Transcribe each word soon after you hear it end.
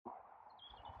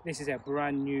This is our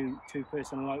brand new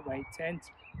 2-person lightweight tent.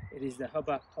 It is the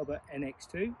Hubba Hubba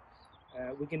NX2.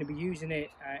 We're going to be using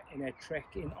it in a trek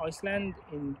in Iceland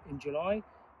in July.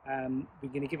 We're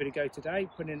going to give it a go today,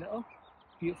 putting it up.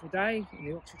 Beautiful day in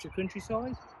the Oxfordshire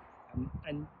countryside,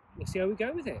 and we'll see how we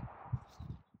go with it.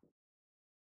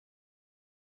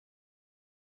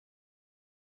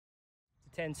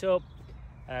 The tent's up,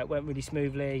 went really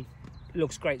smoothly,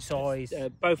 looks great size.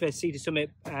 Both our Cedar Summit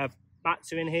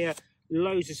bats are in here.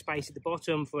 Loads of space at the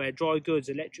bottom for our dry goods,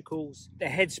 electricals. The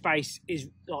headspace is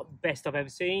like the best I've ever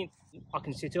seen. I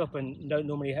can sit up and don't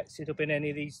normally sit up in any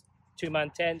of these two-man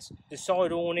tents. The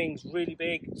side awning's really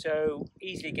big, so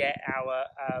easily get our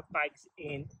bags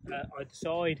in either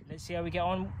side. Let's see how we get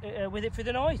on with it for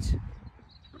the night.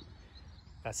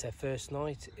 That's our first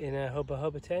night in a Hubba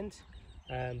Hubba tent.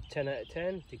 10 out of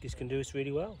 10. I think this can do us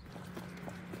really well.